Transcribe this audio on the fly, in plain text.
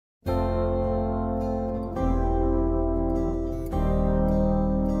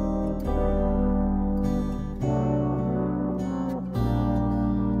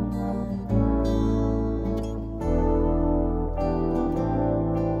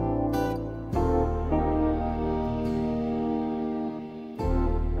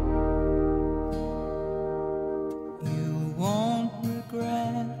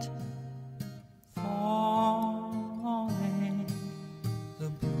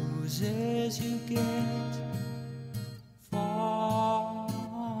'cause as you get falling,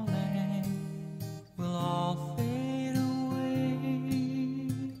 we'll all fade away.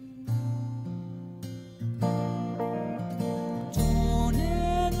 Don't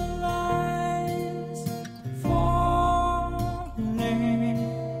analyze falling,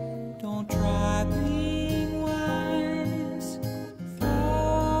 don't try being wise.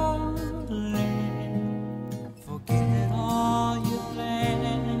 Falling, forget all your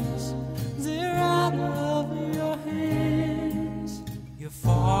plans, they're out of your hands. You're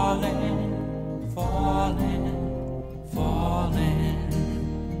falling, falling, falling.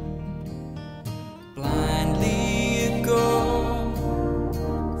 Blindly you go,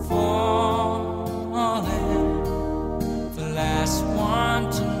 falling, the last one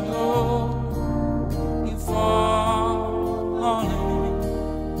to know. You're falling,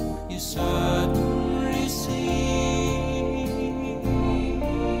 you suddenly see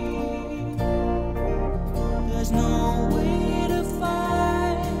there's no